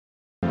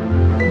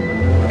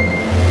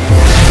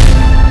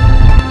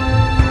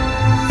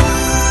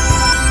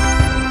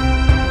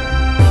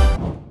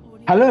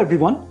Hello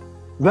everyone,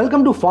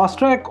 welcome to Fast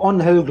Track on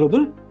Herald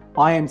Global.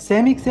 I am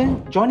Saimik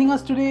Sen. Joining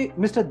us today,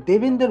 Mr.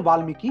 Devindar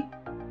Walmiki,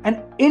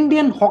 an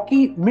Indian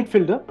hockey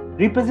midfielder,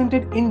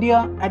 represented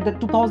India at the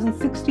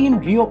 2016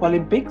 Rio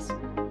Olympics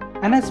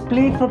and has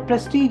played for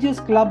prestigious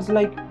clubs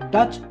like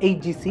Dutch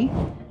HGC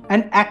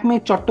and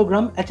Acme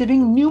Chattogram,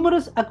 achieving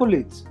numerous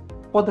accolades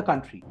for the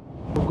country.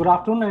 Good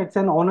afternoon, and it's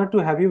an honor to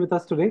have you with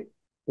us today.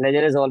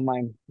 Pleasure is all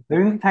mine.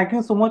 Devindar, thank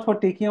you so much for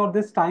taking out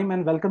this time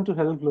and welcome to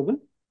Herald Global.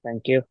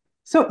 Thank you.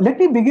 So let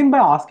me begin by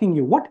asking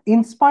you, what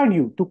inspired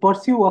you to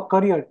pursue a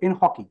career in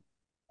hockey?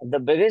 The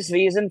biggest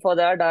reason for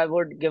that, I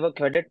would give a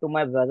credit to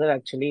my brother,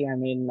 actually. I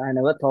mean, I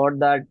never thought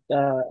that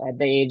at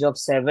the age of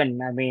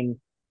 7, I mean,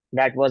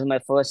 that was my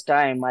first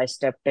time I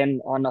stepped in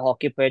on a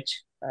hockey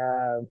pitch.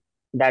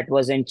 That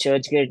was in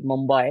Churchgate,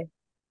 Mumbai,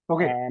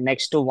 Okay,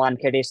 next to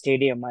Wankhede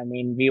Stadium. I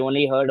mean, we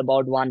only heard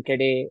about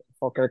Wankhede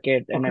for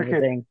cricket for and cricket.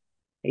 everything.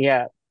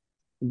 Yeah,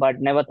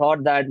 but never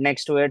thought that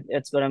next to it,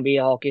 it's going to be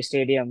a hockey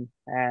stadium.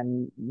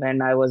 And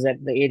when I was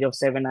at the age of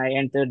 7, I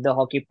entered the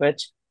hockey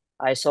pitch.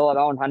 I saw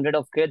around 100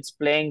 of kids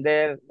playing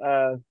there.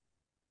 A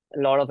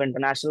lot of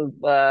international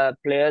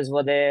players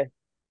were there.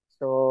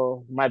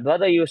 So my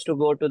brother used to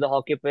go to the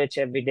hockey pitch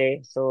every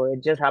day. So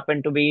it just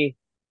happened to be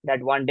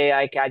that one day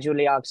I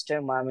casually asked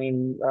him, I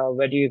mean,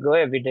 where do you go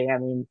every day? I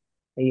mean,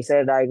 he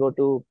said, I go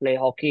to play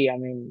hockey. I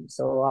mean,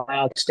 so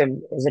I asked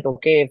him, is it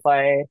okay if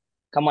I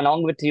come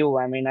along with you?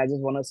 I mean, I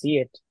just want to see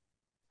it.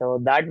 So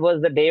that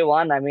was the day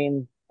one, I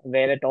mean,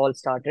 where it all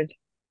started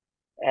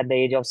at the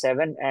age of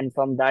 7. And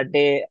from that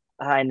day,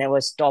 I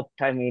never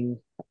stopped. I mean,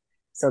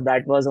 so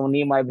that was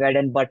only my bread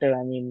and butter.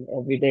 I mean,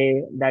 every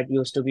day that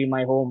used to be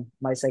my home,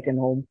 my second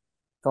home,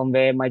 from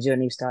where my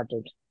journey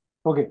started.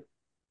 Okay,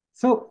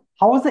 so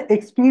how was the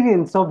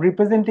experience of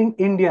representing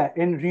India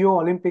in Rio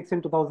Olympics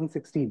in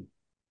 2016?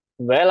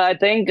 Well, I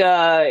think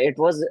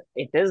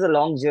it is a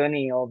long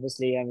journey,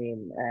 obviously. I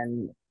mean,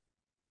 and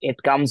it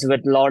comes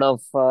with a lot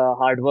of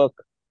hard work.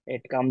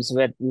 It comes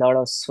with a lot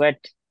of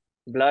sweat,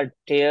 blood,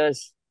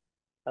 tears,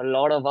 a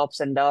lot of ups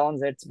and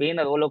downs. It's been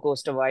a roller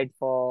coaster ride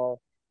for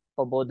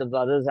both the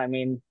brothers. I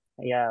mean,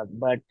 yeah,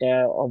 but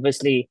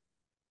obviously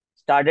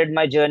started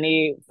my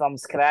journey from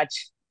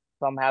scratch,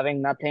 from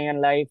having nothing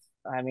in life.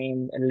 I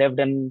mean, lived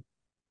in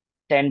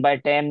 10 by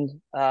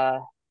 10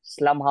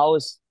 slum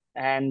house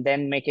and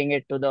then making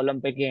it to the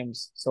Olympic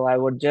Games. So I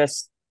would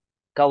just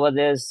cover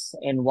this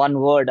in one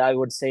word, I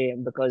would say,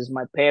 because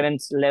my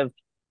parents lived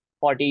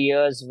 40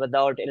 years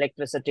without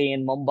electricity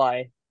in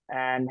Mumbai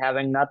and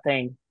having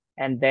nothing.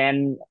 And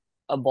then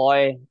a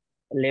boy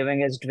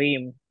living his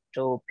dream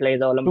to play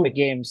the Olympic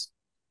True. Games.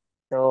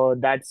 So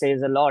that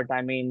says a lot.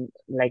 I mean,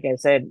 like I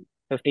said,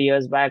 50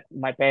 years back,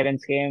 my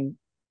parents came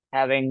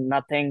having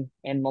nothing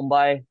in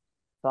Mumbai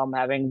from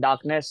having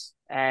darkness.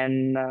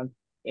 And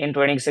in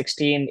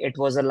 2016, it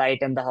was a light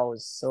in the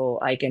house. So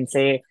I can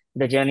say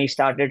the journey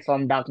started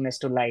from darkness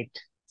to light.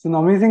 It's an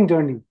amazing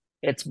journey.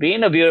 It's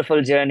been a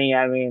beautiful journey.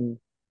 I mean,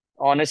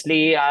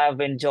 honestly,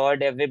 I've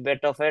enjoyed every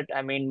bit of it.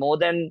 I mean, more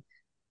than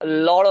a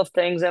lot of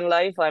things in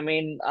life, I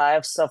mean, I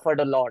have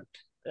suffered a lot.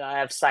 I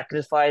have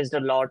sacrificed a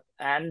lot,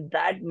 and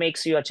that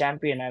makes you a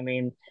champion. I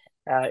mean,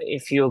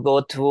 if you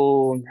go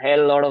through a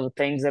hell lot of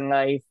things in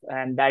life,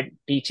 and that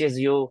teaches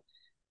you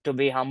to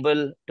be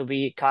humble, to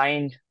be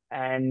kind,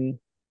 and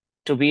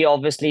to be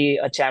obviously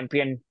a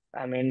champion.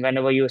 I mean,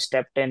 whenever I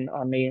stepped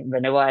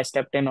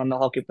in on the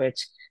hockey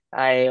pitch,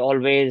 I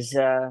always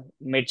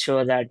made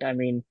sure that, I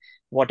mean,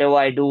 whatever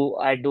I do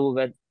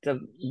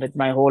with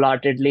my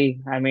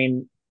wholeheartedly. I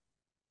mean,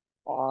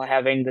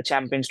 having the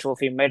Champions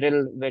Trophy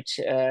medal, which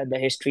the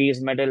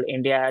Histories medal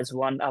India has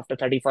won after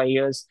 35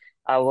 years.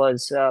 I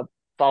was a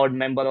proud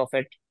member of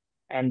it.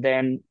 And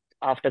then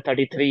after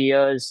 33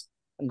 years,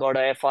 got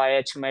a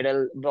FIH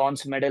medal,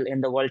 bronze medal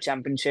in the World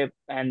Championship,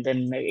 and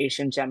then the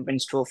Asian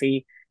Champions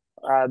Trophy,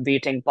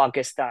 beating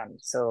Pakistan.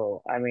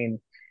 So, I mean,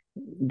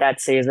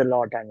 that says a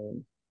lot, I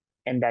mean,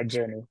 in that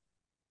journey.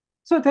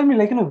 So tell me,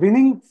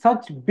 winning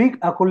such big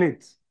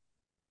accolades,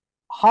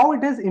 how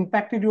it has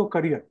impacted your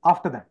career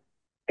after that?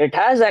 It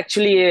has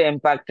actually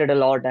impacted a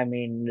lot. I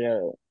mean,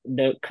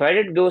 the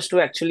credit goes to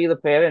actually the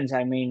parents.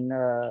 I mean,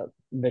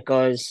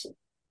 because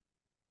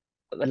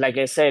like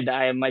I said,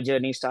 my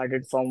journey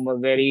started from a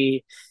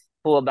very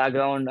poor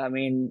background. I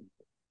mean,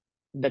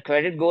 the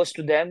credit goes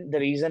to them. The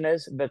reason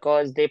is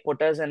because they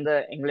put us in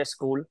the English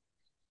school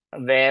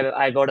where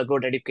I got a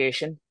good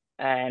education,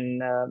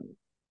 and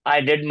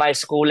I did my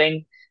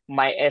schooling,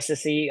 my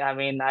SSC. I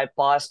mean, I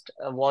passed,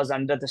 was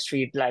under the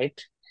street light.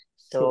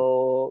 True.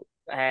 So,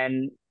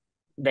 and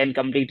then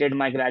completed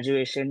my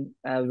graduation,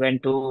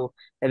 went to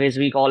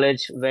Rizvi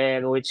College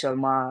where Rohit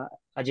Sharma,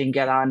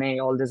 Ajinkya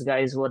Rahane, all these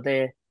guys were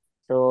there.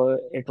 So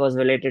it was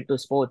related to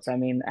sports. I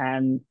mean,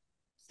 and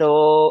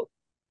so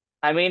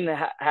I mean,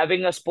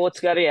 having a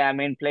sports career, I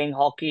mean, playing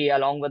hockey,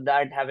 along with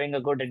that, having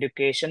a good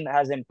education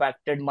has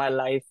impacted my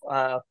life,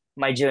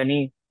 my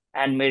journey,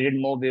 and made it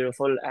more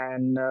beautiful.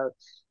 And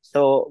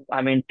so,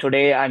 I mean,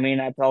 today, I mean,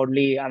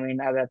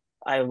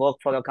 I work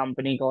for a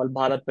company called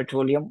Bharat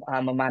Petroleum.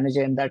 I'm a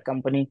manager in that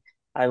company.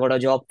 I got a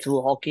job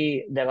through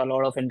hockey. There are a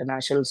lot of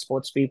international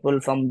sports people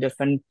from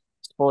different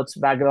sports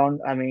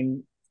background. I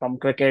mean, from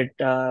cricket,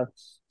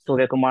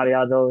 Surya Kumar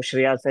Yadav,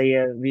 Shreyas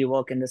Iyer, we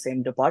work in the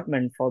same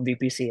department for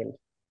BPCL.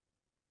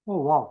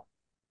 Oh, wow.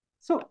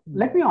 So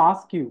let me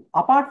ask you,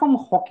 apart from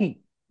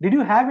hockey, did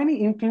you have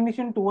any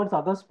inclination towards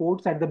other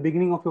sports at the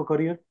beginning of your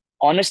career?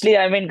 Honestly,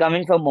 I mean,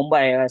 coming from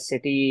Mumbai, a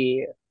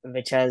city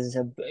which has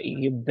a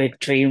big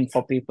dream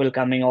for people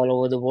coming all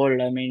over the world.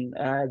 I mean,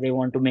 they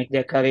want to make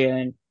their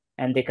career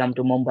and they come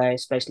to Mumbai,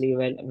 especially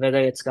whether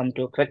it's come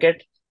to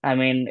cricket. I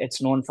mean,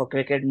 it's known for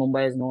cricket.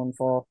 Mumbai is known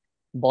for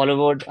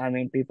Bollywood. I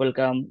mean, people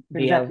come.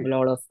 We have a Exactly.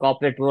 lot of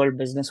corporate world,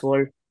 business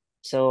world.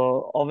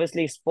 So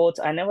obviously, sports.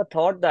 I never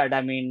thought that.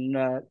 I mean,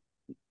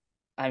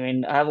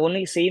 I've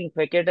only seen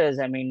cricketers.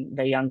 I mean,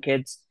 the young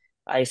kids,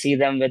 I see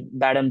them with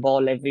bat and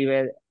ball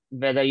everywhere.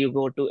 Whether you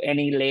go to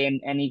any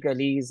lane, any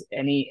gullies,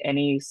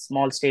 any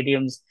small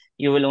stadiums,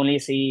 you will only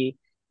see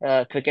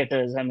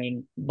cricketers. I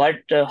mean, but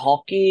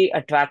hockey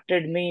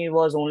attracted me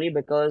was only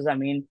because, I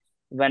mean,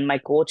 when my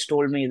coach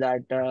told me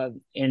that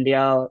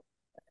India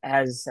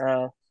has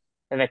a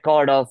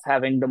record of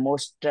having the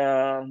most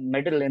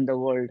medal in the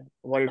world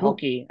True.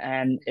 hockey,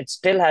 and it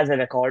still has a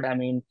record. I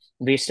mean,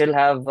 we still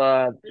have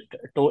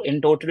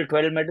in total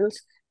 12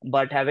 medals,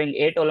 but having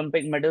eight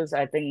Olympic medals,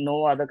 I think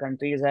no other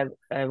countries have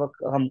ever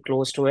come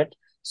close to it.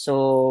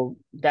 So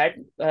that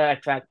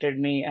attracted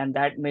me, and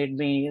that made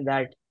me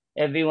that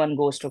everyone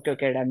goes to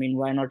cricket. I mean,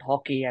 why not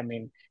hockey? I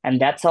mean,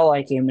 and that's how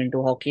I came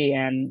into hockey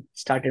and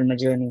started my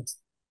journey,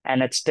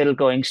 and it's still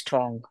going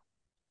strong.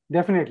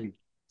 Definitely.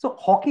 So,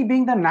 hockey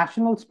being the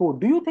national sport,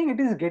 do you think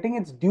it is getting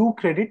its due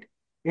credit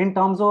in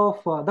terms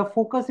of the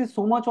focus is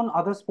so much on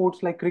other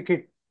sports like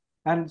cricket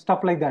and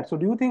stuff like that? So,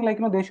 do you think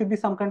there should be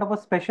some kind of a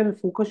special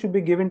focus should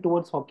be given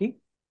towards hockey?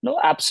 No,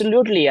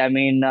 absolutely. I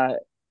mean,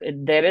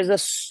 there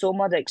is so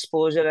much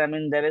exposure. I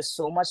mean, there is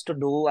so much to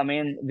do. I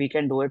mean, we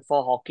can do it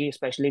for hockey,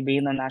 especially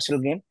being a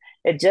national game.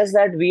 It's just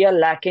that we are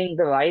lacking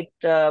the right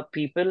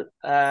people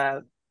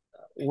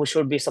who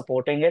should be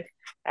supporting it.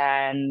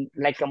 And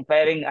like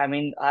comparing, I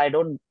mean,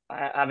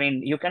 I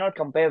mean, you cannot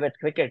compare with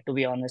cricket, to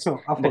be honest, Sure,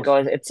 of course.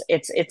 because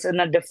it's in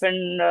a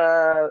different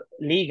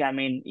league. I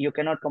mean, you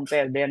cannot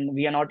compare. Then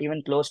we are not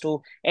even close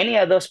to any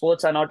other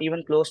sports are not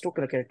even close to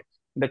cricket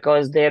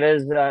because they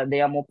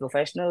are more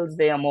professionals.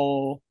 They are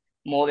more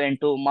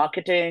into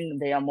marketing.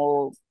 They are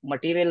more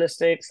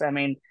materialistics. I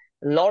mean,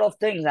 a lot of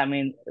things. I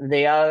mean,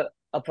 they are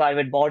a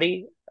private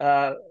body,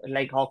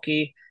 like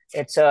hockey.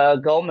 It's a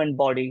government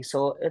body,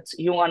 so it's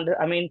you under.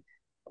 I mean,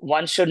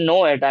 one should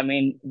know it. I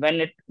mean,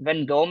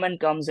 when government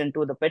comes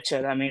into the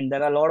picture, I mean,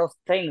 there are a lot of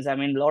things. I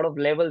mean, a lot of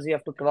levels you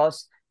have to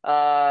cross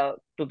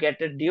to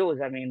get it dues.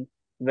 I mean,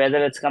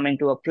 whether it's coming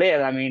to a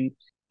player. I mean,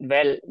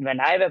 well, when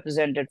I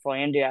represented for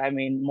India, I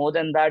mean, more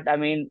than that, I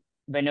mean,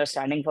 when you're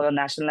standing for a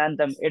national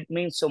anthem, it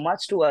means so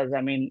much to us.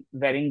 I mean,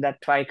 wearing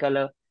that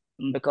tricolor,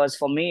 because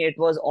for me, it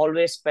was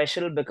always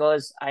special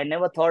because I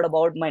never thought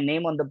about my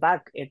name on the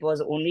back. It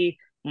was only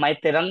my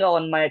tiranga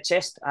on my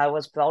chest. I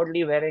was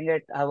proudly wearing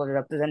it. I was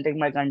representing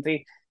my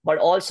country. But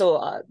also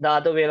the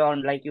other way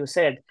around, like you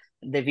said,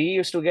 we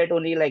used to get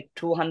only like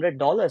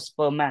 $200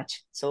 per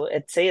match. So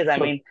it says, I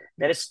Sure. mean,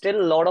 there is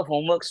still a lot of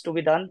homeworks to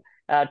be done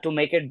to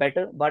make it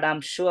better. But I'm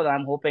sure,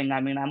 I'm hoping,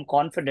 I mean, I'm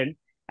confident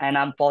and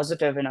I'm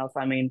positive enough.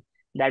 I mean,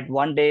 that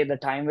one day the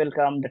time will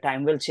come, the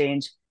time will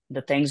change,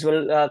 the things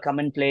will come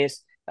in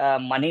place,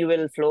 money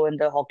will flow in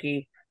the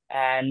hockey.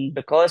 And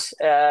because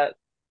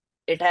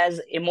it has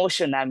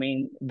emotion, I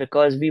mean,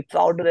 because we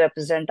proud to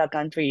represent our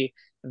country,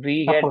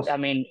 we Of get, course. I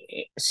mean,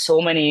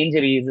 so many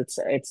injuries.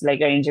 It's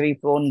like an injury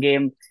prone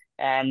game.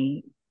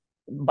 And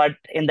but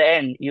in the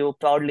end, you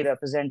proudly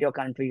represent your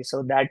country.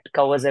 So that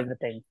covers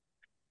everything.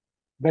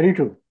 Very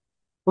true.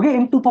 Okay,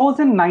 in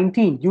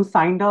 2019, you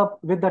signed up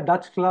with the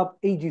Dutch club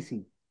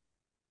AGC.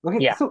 Okay,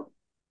 Yeah. so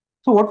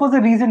what was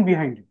the reason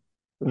behind it?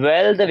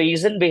 Well, the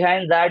reason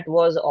behind that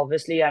was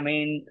obviously, I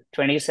mean,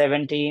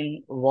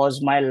 2017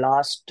 was my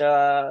last,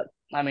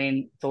 I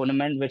mean,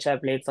 tournament which I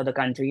played for the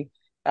country.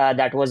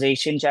 That was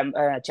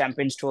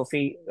Champions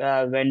Trophy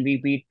when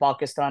we beat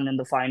Pakistan in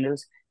the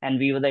finals and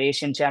we were the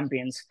Asian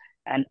champions.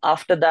 And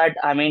after that,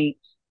 I mean,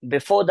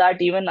 before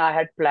that, even I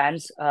had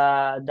plans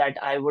that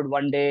I would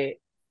one day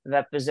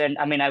represent.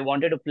 I mean, I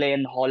wanted to play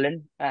in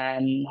Holland,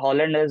 and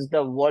Holland is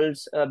the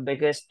world's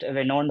biggest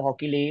renowned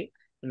hockey league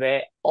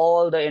where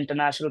all the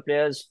international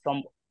players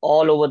from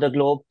all over the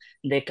globe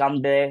they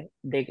come there.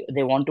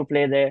 They want to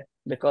play there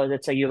because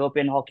it's a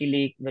European hockey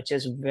league which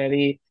is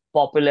very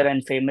popular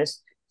and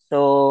famous.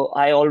 So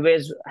I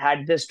always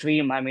had this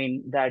dream. I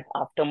mean that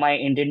after my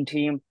Indian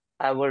team,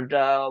 I would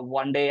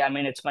one day. I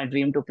mean it's my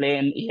dream to play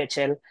in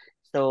EHL.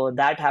 So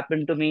that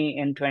happened to me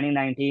in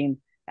 2019,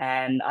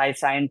 and I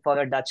signed for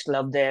a Dutch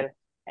club there.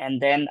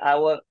 And then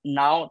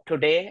now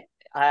today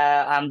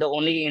I'm the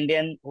only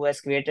Indian who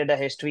has created a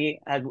history,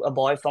 a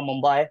boy from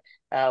Mumbai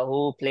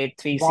who played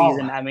three Wow.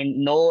 seasons. I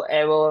mean, no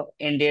ever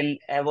Indian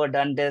ever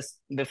done this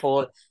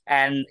before.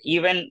 And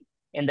even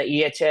in the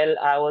EHL,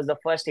 I was the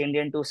first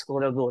Indian to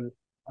score a goal.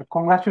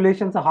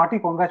 Congratulations, a hearty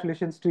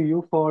congratulations to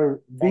you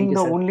for Thank being you,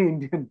 the sir. only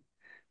Indian.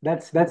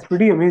 That's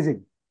pretty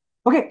amazing.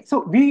 Okay,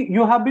 so we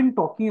you have been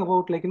talking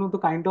about like the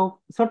kind of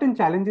certain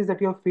challenges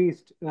that you have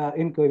faced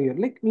in career.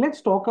 Like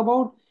let's talk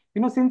about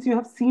since you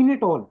have seen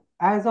it all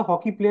as a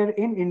hockey player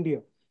in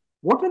India,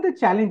 what were the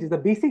challenges, the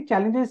basic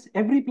challenges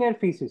every player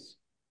faces,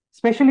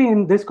 especially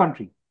in this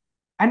country?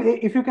 And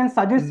if you can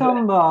suggest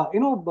some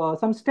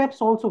some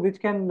steps also which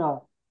can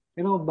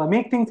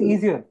make things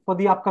easier for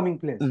the upcoming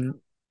players. W-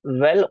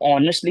 Well,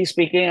 honestly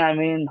speaking, I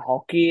mean,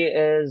 hockey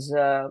is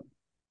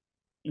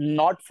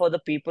not for the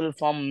people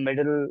from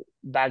middle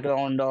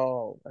background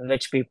or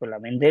rich people. I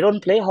mean, they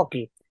don't play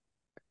hockey.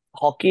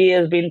 Hockey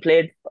has been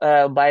played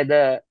by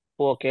the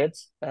poor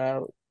kids,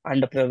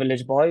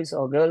 underprivileged boys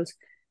or girls.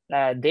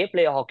 They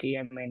play hockey.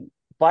 I mean,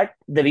 but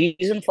the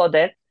reason for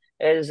that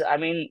is, I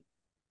mean,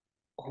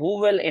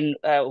 who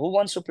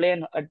wants to play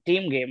in a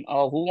team game,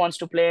 or who wants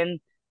to play in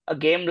a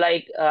game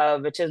like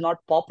which is not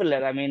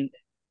popular? I mean,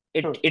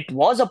 Sure, it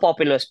was a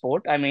popular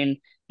sport. I mean,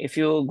 if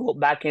you go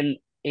back in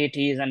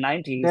 80s and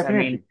 90s, I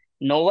mean, definitely.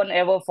 no one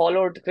ever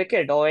followed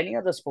cricket or any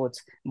other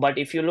sports. But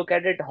if you look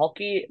at it,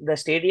 hockey, the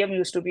stadium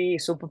used to be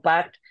super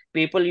packed.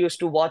 People used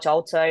to watch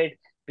outside.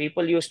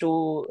 People used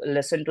to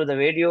listen to the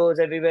radios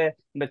everywhere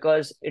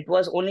because it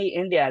was only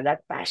India.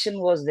 That passion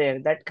was there.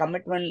 That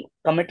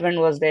commitment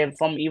was there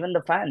from even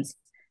the fans.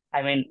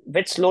 I mean,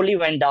 which slowly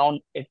went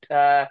down.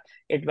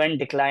 It went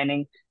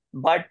declining.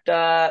 But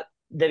the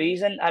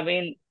reason, I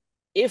mean,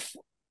 if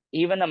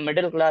even a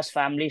middle class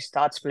family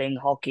starts playing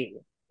hockey,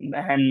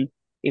 and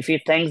if he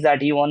thinks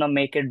that he want to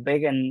make it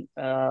big in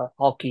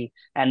hockey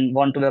and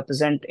want to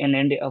represent in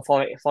India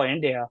for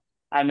India,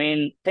 I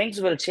mean,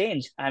 things will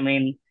change. I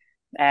mean,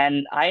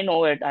 and I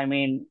know it. I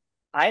mean,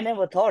 I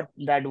never thought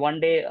that one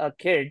day a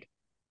kid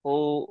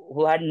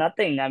who had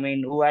nothing, I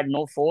mean, who had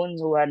no phones,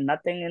 who had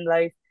nothing in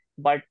life,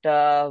 but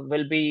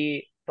will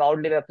be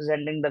proudly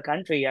representing the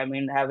country. I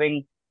mean,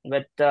 having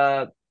with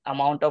the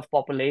amount of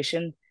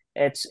population,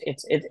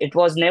 it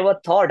was never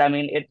thought. I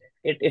mean,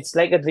 it's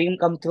like a dream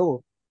come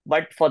true.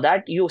 But for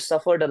that, you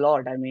suffered a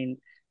lot. I mean,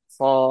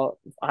 for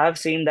I've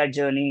seen that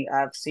journey.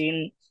 I've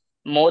seen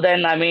more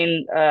than, I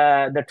mean,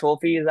 the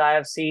trophies. I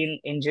have seen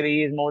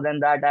injuries. More than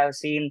that, I've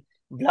seen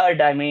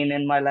blood. I mean,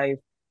 in my life.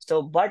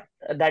 So, but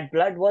that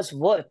blood was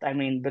worth. I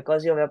mean,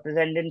 because you're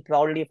representing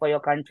proudly for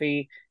your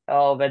country,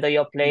 whether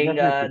you're playing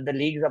Definitely. the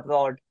leagues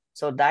abroad.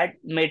 So that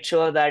made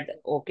sure that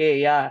okay,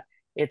 yeah,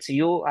 it's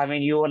you. I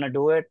mean, you want to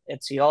do it.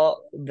 It's your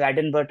bread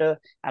and butter.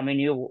 I mean,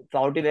 you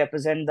proudly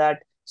represent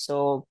that.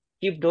 So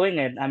keep doing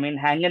it. I mean,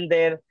 hang in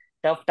there.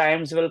 Tough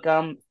times will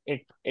come.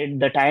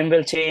 The time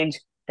will change.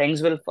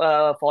 Things will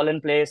fall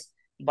in place.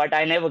 But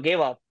I never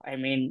gave up. I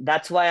mean,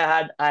 that's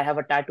why I have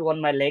a tattoo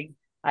on my leg.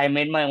 I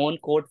made my own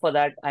quote for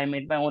that. I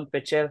made my own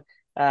picture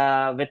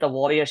with a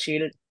warrior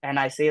shield, and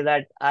I say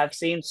that I've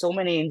seen so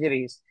many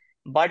injuries,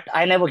 but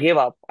I never gave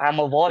up. I'm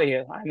a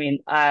warrior. I mean,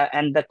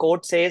 and the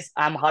quote says,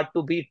 "I'm hard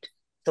to beat."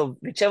 So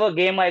whichever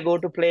game I go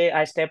to play,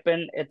 I step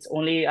in. It's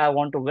only I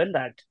want to win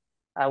that.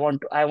 I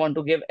want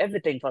to give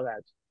everything for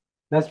that.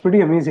 That's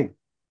pretty amazing.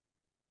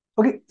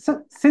 Okay,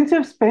 so since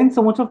you've spent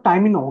so much of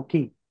time in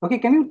hockey, okay,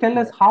 can you tell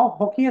us Yeah. how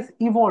hockey has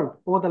evolved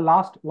over the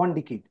last one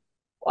decade?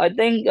 I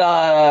think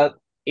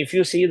if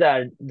you see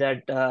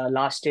that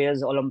last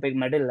year's Olympic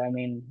medal, I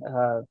mean,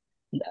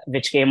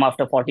 which came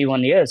after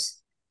 41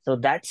 years, so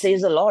that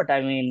says a lot.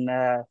 I mean,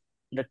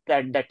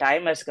 the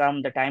time has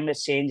come, the time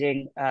is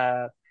changing,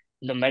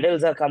 the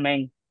medals are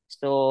coming,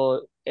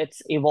 so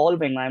it's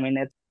evolving. I mean,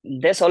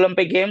 this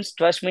Olympic Games,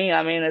 trust me,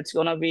 I mean, it's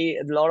gonna be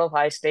a lot of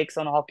high stakes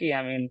on hockey.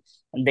 I mean,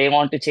 they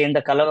want to change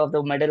the color of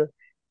the medal,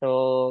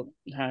 so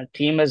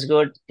team is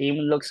good, team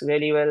looks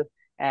really well.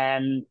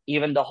 And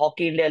even the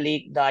Hockey India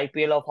League, the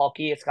IPL of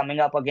hockey is coming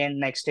up again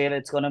next year.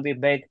 It's going to be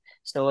big.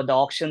 So the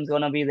auction's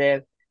going to be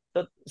there.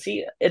 So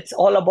see, it's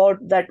all about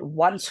that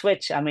one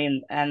switch. I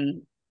mean,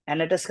 and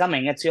it is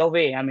coming. It's your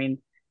way. I mean,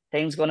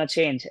 things going to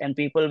change and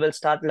people will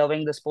start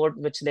loving the sport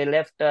which they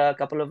left a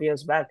couple of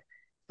years back.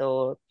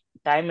 So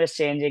time is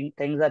changing,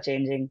 things are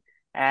changing,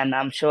 and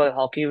I'm sure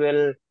hockey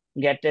will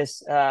get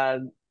this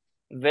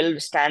will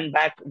stand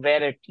back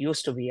where it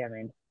used to be. I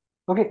mean,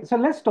 Okay, so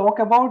let's talk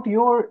about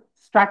your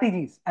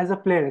strategies as a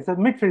player, as a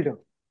midfielder.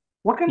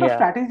 What kind of yeah.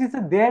 strategies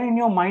are there in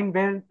your mind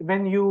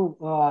when you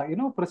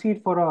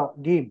proceed for a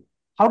game?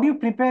 How do you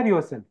prepare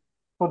yourself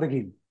for the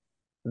game?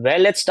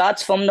 Well, it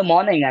starts from the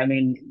morning. I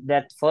mean,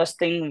 that first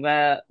thing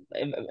where,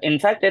 in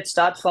fact, it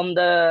starts from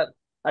the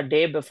a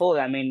day before.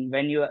 I mean,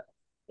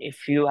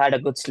 if you had a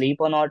good sleep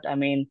or not. I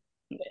mean,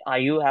 are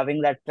you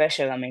having that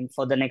pressure? I mean,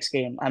 for the next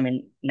game. I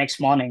mean,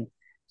 next morning.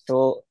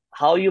 So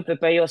how you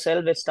prepare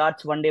yourself, it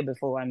starts one day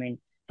before. I mean,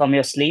 from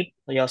your sleep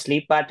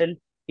pattern,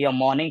 your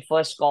morning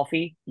first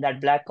coffee, that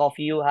black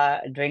coffee you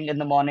drink in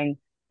the morning,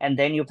 and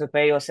then you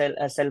prepare yourself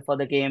for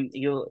the game.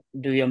 You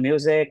do your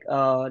music,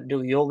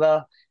 do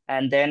yoga,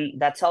 and then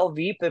that's how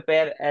we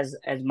prepare as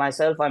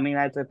myself. I mean,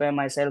 I prepare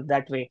myself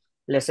that way,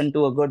 listen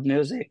to a good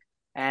music,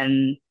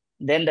 and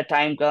then the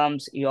time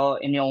comes, you're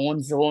in your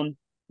own zone.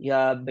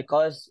 Yeah,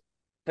 because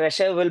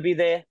pressure will be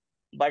there.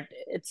 but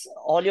it's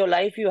all your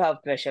life you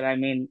have pressure. I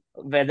mean,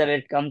 whether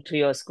it comes to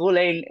your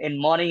schooling, in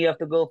morning you have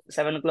to go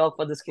 7 o'clock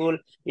for the school.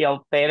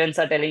 Your parents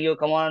are telling you,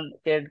 come on,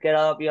 kid, get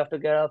up, you have to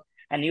get up.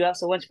 And you have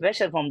so much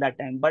pressure from that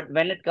time. But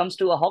when it comes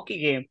to a hockey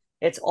game,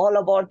 it's all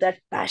about that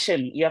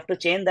passion. You have to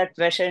change that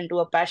pressure into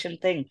a passion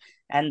thing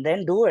and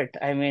then do it.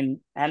 I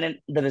mean, and then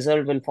the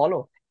result will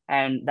follow.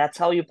 And that's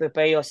how you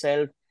prepare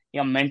yourself.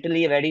 You're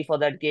mentally ready for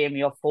that game.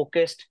 You're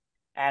focused.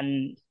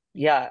 And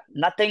yeah,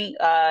 nothing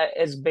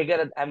is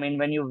bigger. I mean,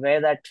 when you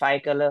wear that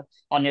tricolor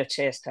on your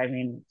chest, I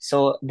mean,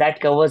 so that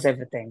covers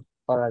everything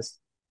for us.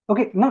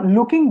 Okay, now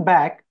looking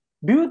back,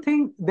 do you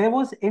think there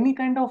was any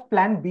kind of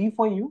plan B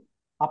for you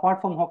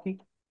apart from hockey?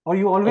 Or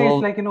you always Oh,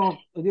 like,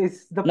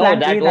 it's the no, plan A,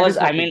 that that was, is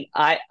I hockey. mean,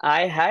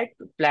 I had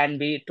plan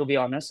B, to be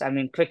honest. I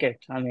mean, cricket.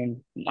 I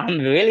mean, I'm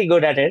really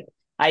good at it.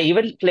 I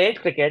even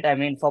played cricket, I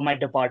mean, for my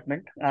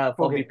department,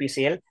 for Okay,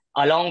 BPCL,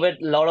 along with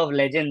a lot of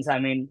legends. I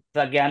mean,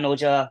 Pragyan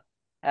Oja,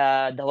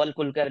 Dhawal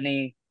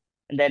Kulkarni,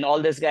 and then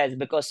all these guys,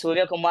 because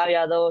Surya Kumar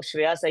Yadav,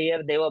 Shreyas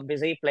Iyer, they were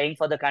busy playing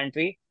for the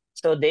country.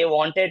 So they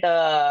wanted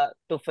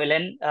to fill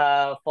in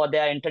for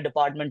their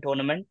inter-department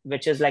tournament,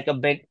 which is like a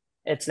big,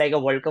 it's like a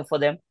World Cup for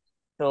them.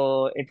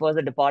 So it was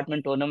a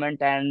department tournament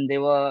and they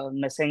were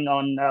missing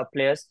on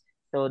players.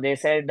 So they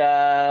said,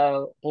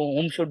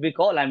 whom should we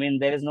call? I mean,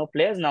 there is no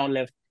players now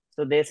left.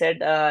 So they said,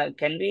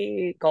 can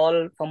we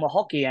call from a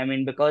hockey? I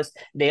mean, because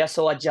they are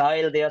so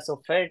agile, they are so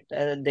fit,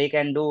 they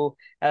can do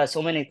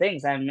so many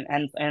things. I mean,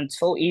 and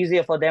so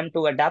easier for them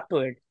to adapt to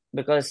it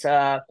because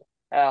a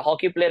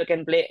hockey player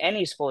can play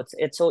any sports.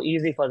 It's so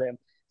easy for them.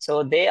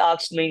 So they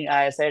asked me,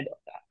 I said,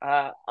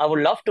 I would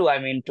love to, I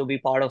mean, to be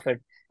part of it.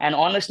 And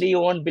honestly,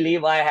 you won't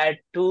believe I had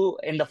two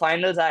in the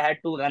finals. I had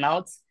two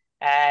runouts,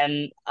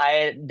 and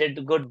I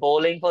did good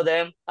bowling for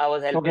them. I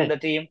was helping okay, the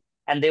team,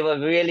 and they were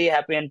really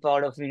happy and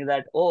proud of me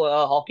that, oh,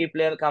 a hockey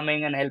player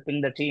coming and helping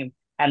the team.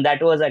 And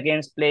that was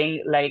against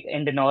playing like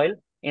Indian Oil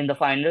in the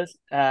finals,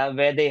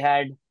 where they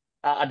had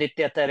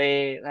Aditya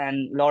Tare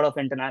and a lot of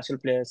international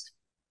players.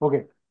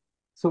 okay.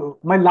 So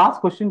my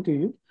last question to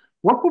you,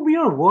 what would be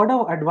your word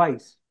of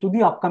advice to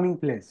the upcoming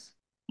players?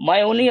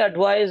 My only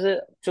advice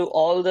to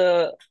all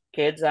the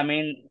kids, I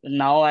mean,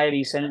 now I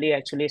recently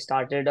actually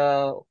started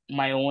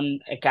my own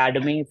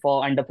academy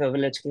for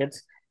underprivileged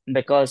kids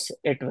because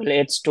it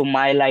relates to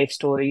my life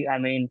story. I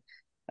mean,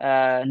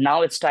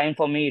 now it's time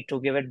for me to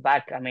give it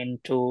back. I mean,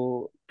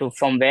 to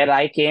from where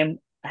I came,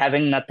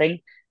 having nothing,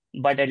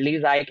 but at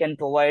least I can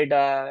provide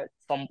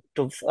from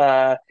to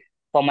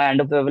for my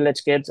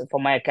underprivileged kids for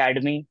my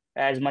academy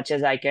as much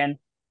as I can.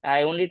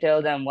 I only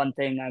tell them one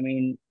thing. I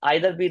mean,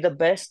 either be the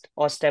best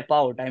or step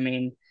out. I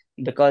mean,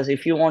 because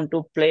if you want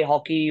to play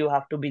hockey, you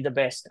have to be the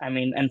best. I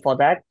mean, and for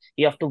that,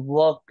 you have to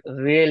work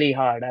really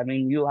hard. I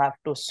mean, you have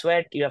to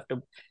sweat, you have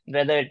to,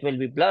 whether it will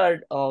be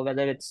blood or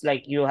whether it's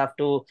like you have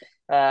to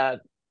uh,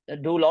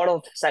 do a lot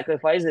of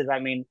sacrifices. I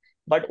mean,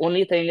 but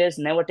only thing is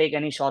never take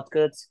any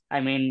shortcuts. I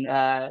mean,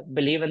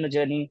 believe in the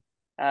journey.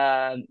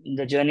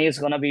 The journey is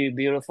gonna be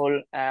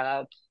beautiful.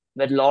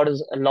 With a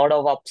lot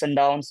of ups and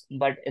downs,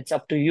 but it's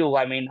up to you.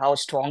 I mean, how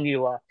strong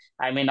you are.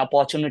 I mean,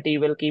 opportunity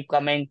will keep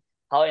coming.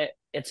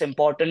 It's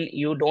important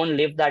you don't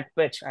leave that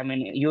pitch. I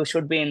mean, you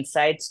should be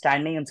inside,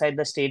 standing inside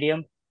the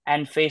stadium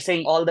and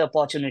facing all the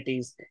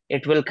opportunities.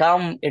 It will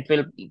come, it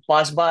will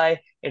pass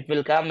by, it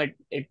will come,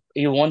 it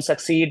you won't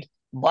succeed,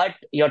 but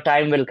your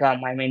time will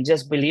come. I mean,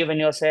 just believe in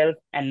yourself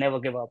and never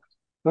give up.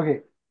 Okay.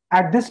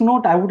 At this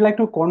note, I would like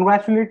to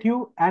congratulate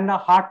you and a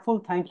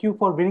heartfelt thank you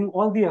for winning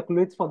all the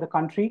accolades for the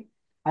country.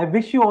 I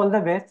wish you all the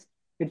best.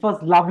 It was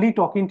lovely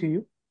talking to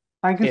you.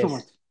 Thank you so Yes.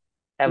 much.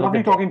 Have a Lovely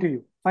good day. talking to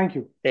you. Thank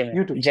you. Same here.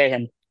 You too. Jai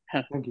Hind.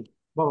 Thank you.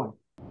 Bye bye.